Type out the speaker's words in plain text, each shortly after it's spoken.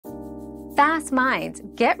Fast minds,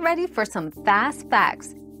 get ready for some fast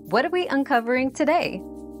facts. What are we uncovering today?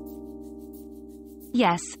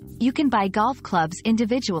 Yes, you can buy golf clubs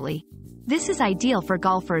individually. This is ideal for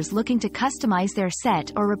golfers looking to customize their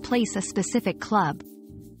set or replace a specific club.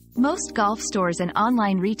 Most golf stores and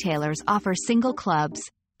online retailers offer single clubs,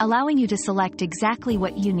 allowing you to select exactly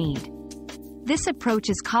what you need. This approach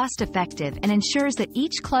is cost-effective and ensures that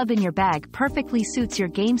each club in your bag perfectly suits your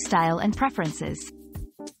game style and preferences.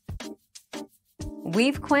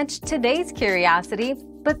 We've quenched today's curiosity,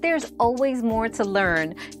 but there's always more to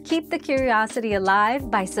learn. Keep the curiosity alive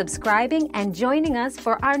by subscribing and joining us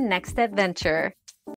for our next adventure.